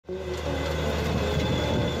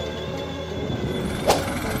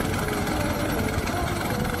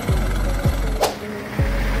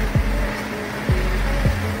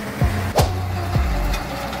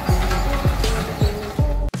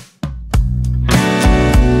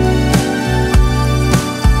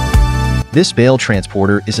This bale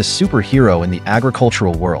transporter is a superhero in the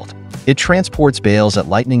agricultural world. It transports bales at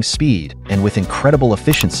lightning speed and with incredible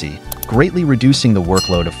efficiency, greatly reducing the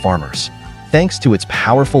workload of farmers. Thanks to its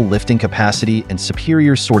powerful lifting capacity and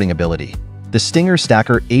superior sorting ability, the Stinger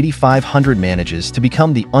Stacker 8500 manages to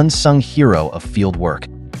become the unsung hero of field work.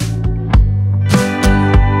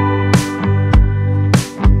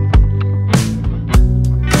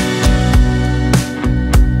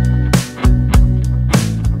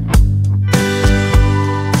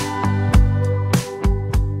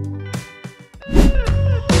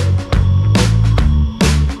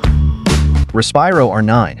 Respiro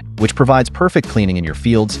R9, which provides perfect cleaning in your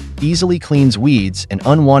fields, easily cleans weeds and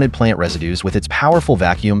unwanted plant residues with its powerful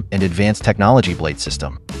vacuum and advanced technology blade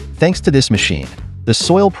system. Thanks to this machine, the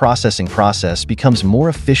soil processing process becomes more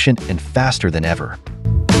efficient and faster than ever.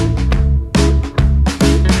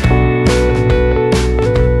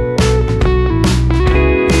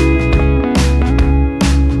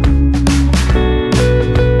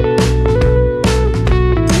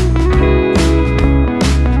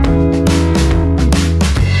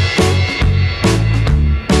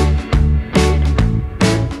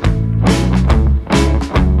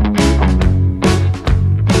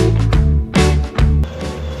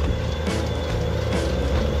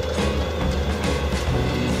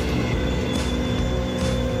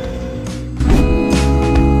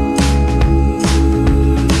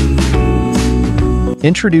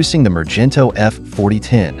 Introducing the Mergento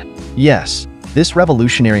F4010. Yes, this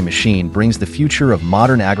revolutionary machine brings the future of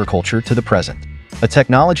modern agriculture to the present. A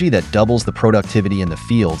technology that doubles the productivity in the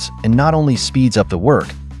fields and not only speeds up the work,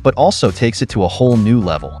 but also takes it to a whole new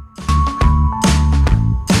level.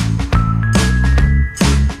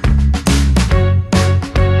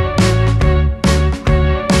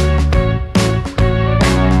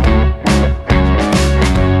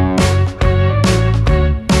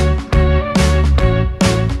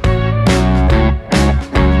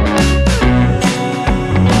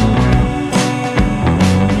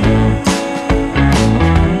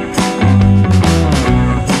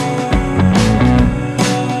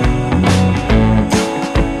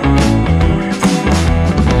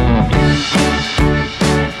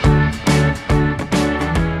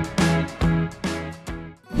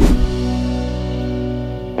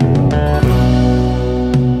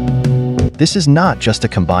 This is not just a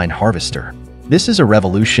combine harvester. This is a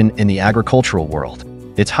revolution in the agricultural world.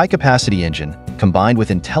 Its high-capacity engine, combined with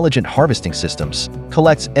intelligent harvesting systems,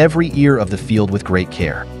 collects every ear of the field with great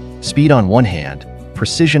care. Speed on one hand,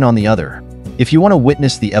 precision on the other. If you want to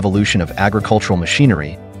witness the evolution of agricultural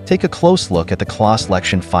machinery, take a close look at the Claas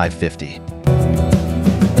Lexion 550.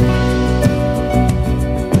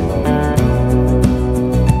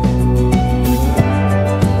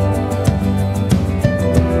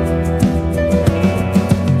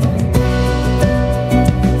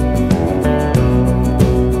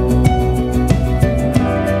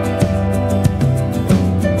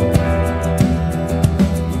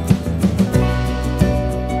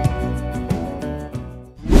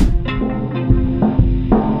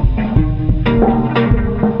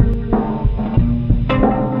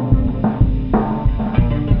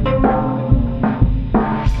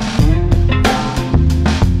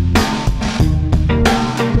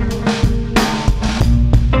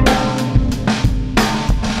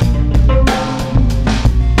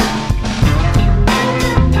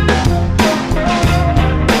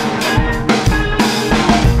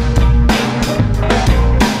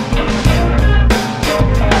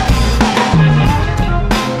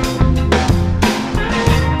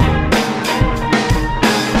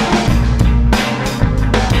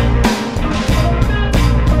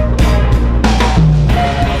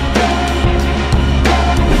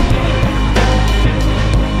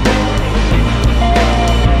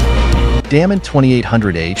 Damon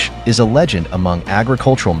 2800H is a legend among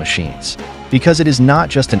agricultural machines because it is not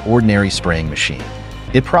just an ordinary spraying machine.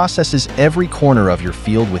 It processes every corner of your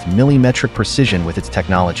field with millimetric precision with its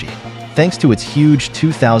technology. Thanks to its huge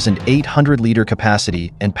 2,800-liter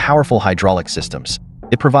capacity and powerful hydraulic systems,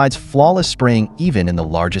 it provides flawless spraying even in the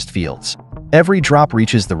largest fields. Every drop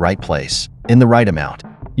reaches the right place, in the right amount.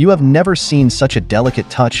 You have never seen such a delicate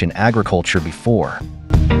touch in agriculture before.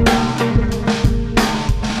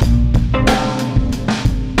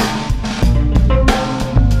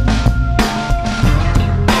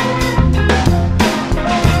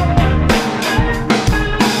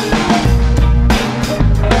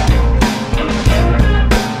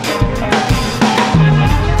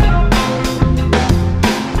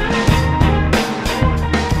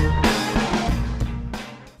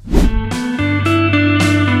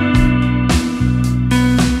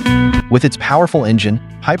 With its powerful engine,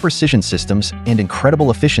 high-precision systems, and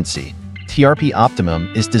incredible efficiency, TRP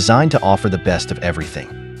Optimum is designed to offer the best of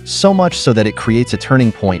everything. So much so that it creates a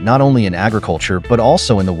turning point not only in agriculture but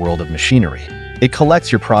also in the world of machinery. It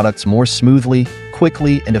collects your products more smoothly,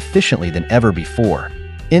 quickly, and efficiently than ever before,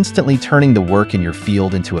 instantly turning the work in your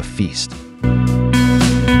field into a feast.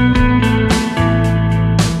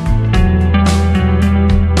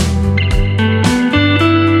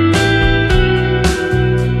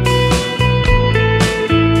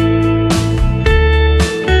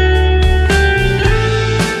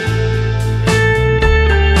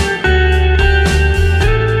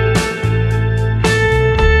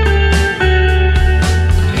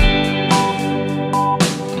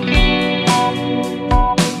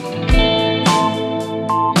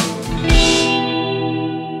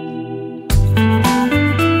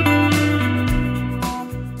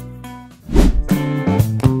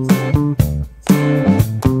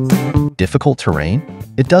 Difficult terrain?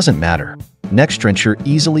 It doesn't matter. NextDrencher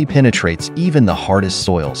easily penetrates even the hardest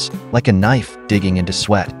soils, like a knife digging into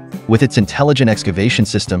sweat. With its intelligent excavation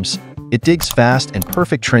systems, it digs fast and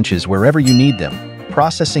perfect trenches wherever you need them,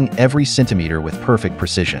 processing every centimeter with perfect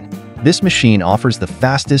precision. This machine offers the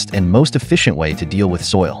fastest and most efficient way to deal with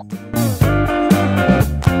soil.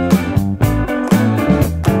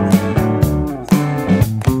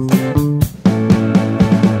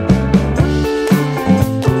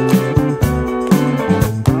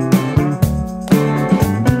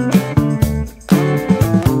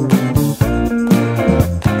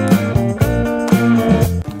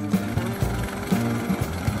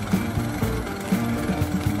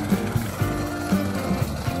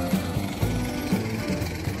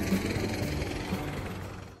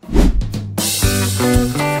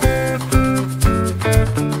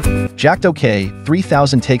 Jacto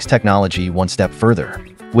K3000 takes technology one step further.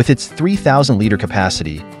 With its 3,000-liter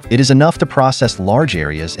capacity, it is enough to process large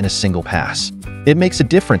areas in a single pass. It makes a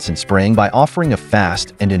difference in spraying by offering a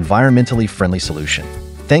fast and environmentally friendly solution.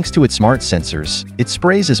 Thanks to its smart sensors, it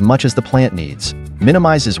sprays as much as the plant needs,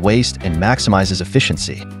 minimizes waste, and maximizes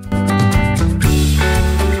efficiency.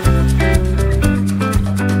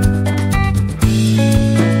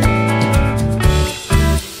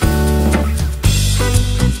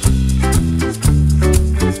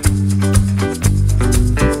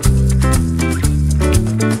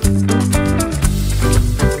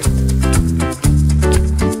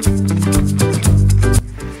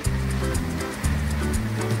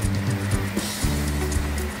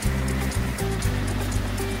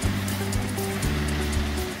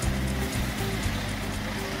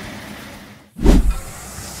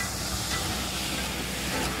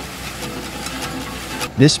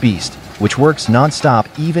 This beast, which works non-stop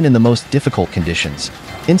even in the most difficult conditions,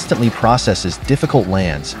 instantly processes difficult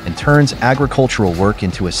lands and turns agricultural work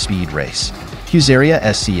into a speed race. Husqvarna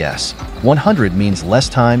SCS 100 means less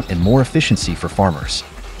time and more efficiency for farmers.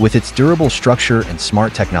 With its durable structure and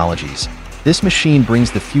smart technologies, this machine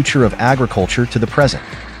brings the future of agriculture to the present.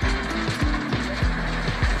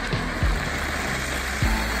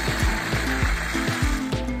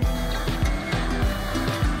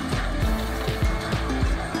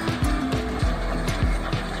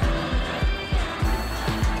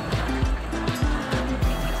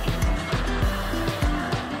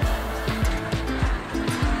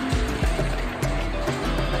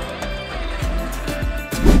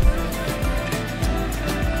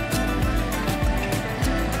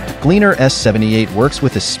 Gleaner S78 works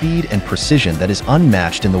with a speed and precision that is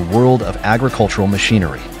unmatched in the world of agricultural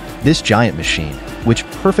machinery. This giant machine, which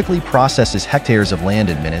perfectly processes hectares of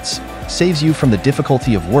land in minutes, saves you from the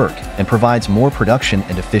difficulty of work and provides more production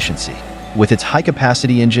and efficiency. With its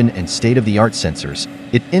high-capacity engine and state-of-the-art sensors,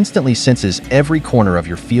 it instantly senses every corner of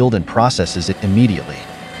your field and processes it immediately.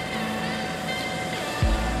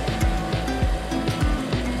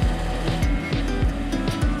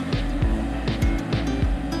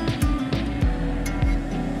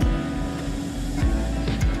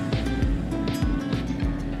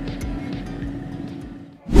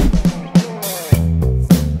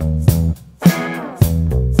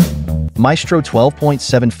 Maestro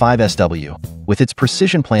 12.75 SW, with its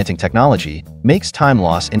precision planting technology, makes time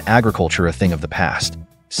loss in agriculture a thing of the past.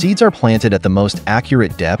 Seeds are planted at the most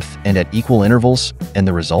accurate depth and at equal intervals, and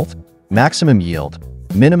the result? Maximum yield,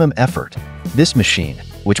 minimum effort. This machine,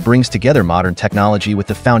 which brings together modern technology with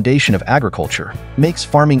the foundation of agriculture, makes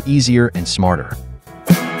farming easier and smarter.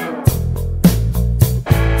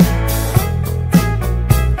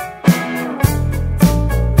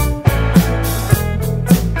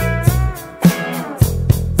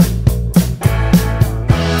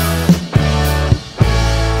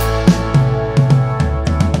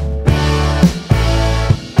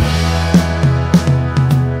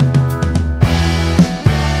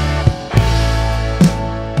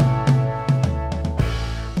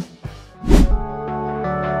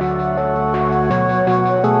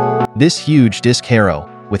 This huge disc harrow,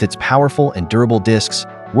 with its powerful and durable discs,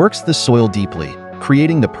 works the soil deeply,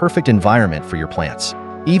 creating the perfect environment for your plants.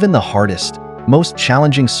 Even the hardest, most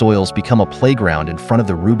challenging soils become a playground in front of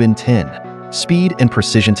the Rubin 10. Speed and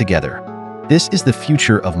precision together. This is the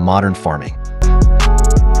future of modern farming.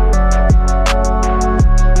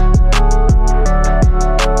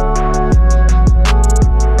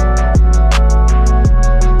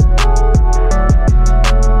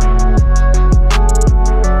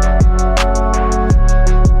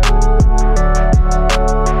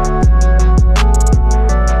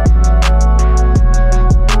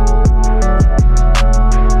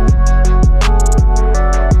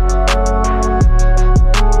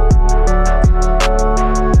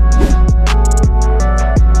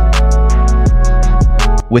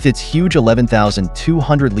 With its huge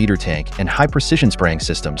 11,200-liter tank and high-precision spraying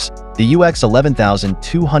systems, the UX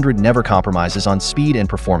 11200 never compromises on speed and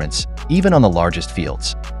performance, even on the largest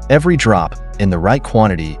fields. Every drop, in the right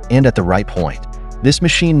quantity and at the right point. This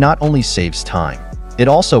machine not only saves time, it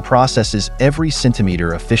also processes every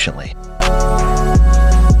centimeter efficiently.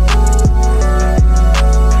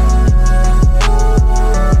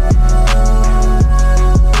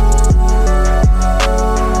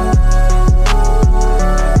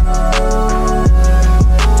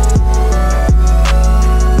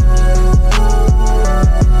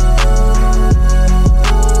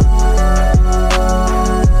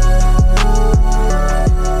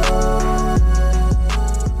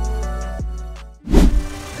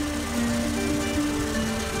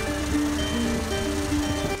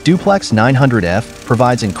 Duplex 900F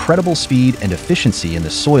provides incredible speed and efficiency in the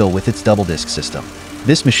soil with its double-disc system.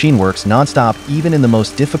 This machine works non-stop even in the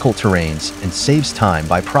most difficult terrains and saves time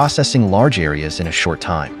by processing large areas in a short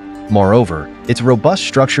time. Moreover, its robust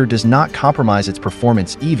structure does not compromise its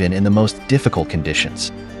performance even in the most difficult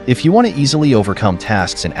conditions. If you want to easily overcome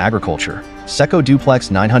tasks in agriculture, Seco Duplex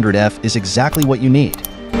 900F is exactly what you need.